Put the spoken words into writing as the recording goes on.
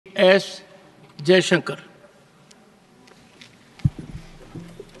S. Jaishankar.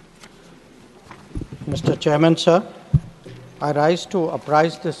 Mr. Chairman, sir, I rise to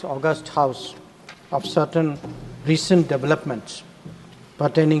apprise this august House of certain recent developments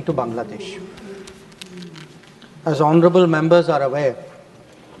pertaining to Bangladesh. As honorable members are aware,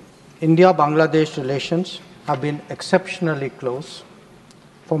 India-Bangladesh relations have been exceptionally close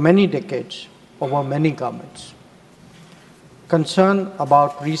for many decades over many governments. Concern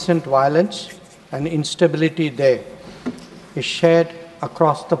about recent violence and instability there is shared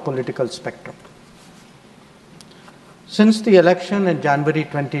across the political spectrum. Since the election in January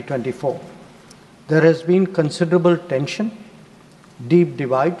 2024, there has been considerable tension, deep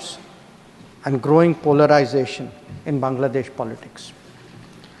divides, and growing polarization in Bangladesh politics.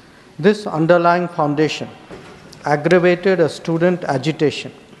 This underlying foundation aggravated a student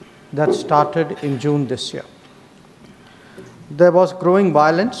agitation that started in June this year. There was growing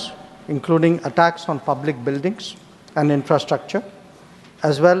violence, including attacks on public buildings and infrastructure,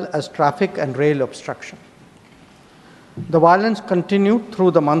 as well as traffic and rail obstruction. The violence continued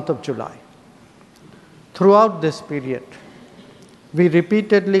through the month of July. Throughout this period, we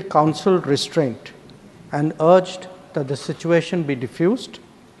repeatedly counseled restraint and urged that the situation be diffused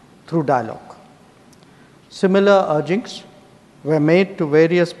through dialogue. Similar urgings were made to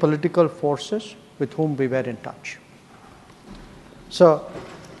various political forces with whom we were in touch. So,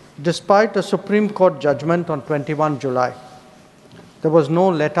 despite a Supreme Court judgment on 21 July, there was no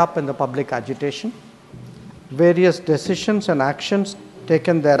let-up in the public agitation. Various decisions and actions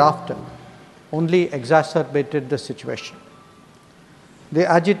taken thereafter only exacerbated the situation. The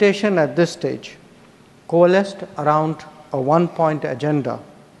agitation at this stage coalesced around a one-point agenda,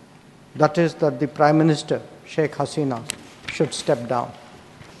 that is that the Prime Minister, Sheikh Hasina, should step down.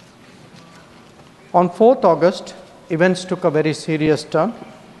 On 4th August, events took a very serious turn.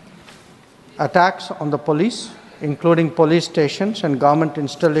 Attacks on the police, including police stations and government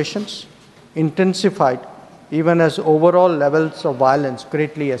installations, intensified even as overall levels of violence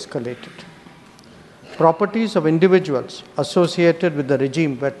greatly escalated. Properties of individuals associated with the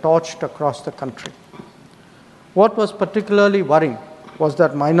regime were torched across the country. What was particularly worrying was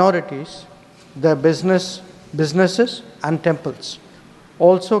that minorities, their businesses and temples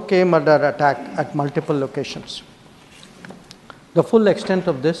also came under attack at multiple locations. The full extent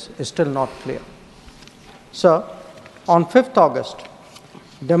of this is still not clear. Sir, on 5th August,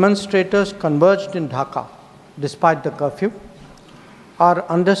 demonstrators converged in Dhaka despite the curfew. Our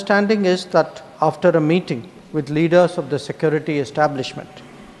understanding is that after a meeting with leaders of the security establishment,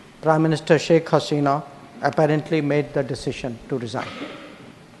 Prime Minister Sheikh Hasina apparently made the decision to resign.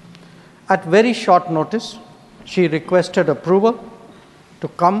 At very short notice, she requested approval to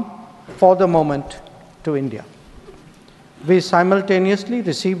come for the moment to India. We simultaneously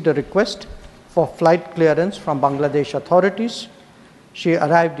received a request for flight clearance from Bangladesh authorities. She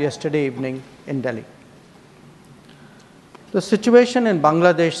arrived yesterday evening in Delhi. The situation in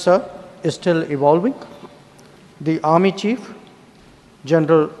Bangladesh, sir, is still evolving. The Army Chief,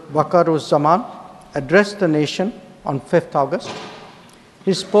 General Waqar-uz-Zaman, addressed the nation on 5th August.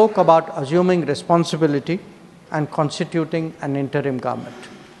 He spoke about assuming responsibility and constituting an interim government.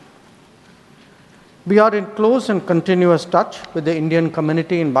 We are in close and continuous touch with the Indian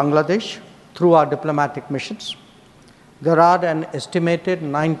community in Bangladesh through our diplomatic missions. There are an estimated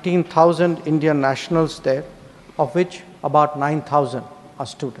 19,000 Indian nationals there, of which about 9,000 are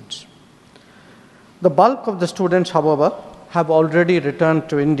students. The bulk of the students, however, have already returned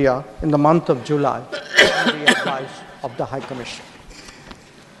to India in the month of July on the advice of the High Commission.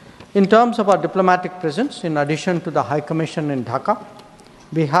 In terms of our diplomatic presence, in addition to the High Commission in Dhaka,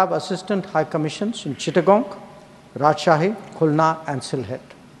 we have assistant High Commissions in Chittagong, Rajshahi, Khulna, and Sylhet.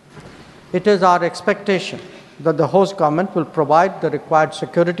 It is our expectation that the host government will provide the required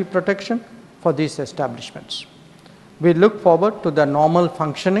security protection for these establishments. We look forward to their normal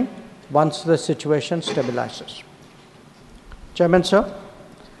functioning once the situation stabilizes. Chairman, sir,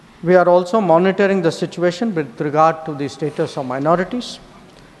 we are also monitoring the situation with regard to the status of minorities.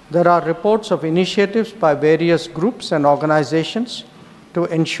 There are reports of initiatives by various groups and organizations to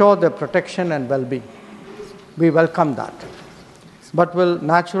ensure their protection and well-being. We welcome that, but will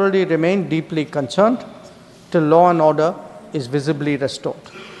naturally remain deeply concerned till law and order is visibly restored.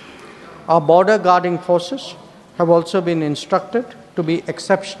 Our border guarding forces have also been instructed to be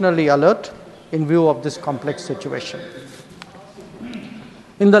exceptionally alert in view of this complex situation.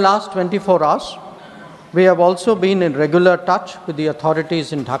 In the last 24 hours, we have also been in regular touch with the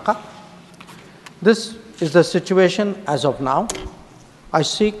authorities in Dhaka. This is the situation as of now. I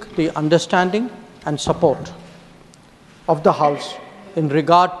seek the understanding and support of the House in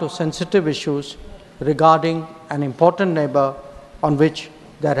regard to sensitive issues regarding an important neighbor on which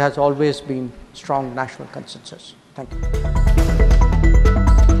there has always been strong national consensus. Thank you.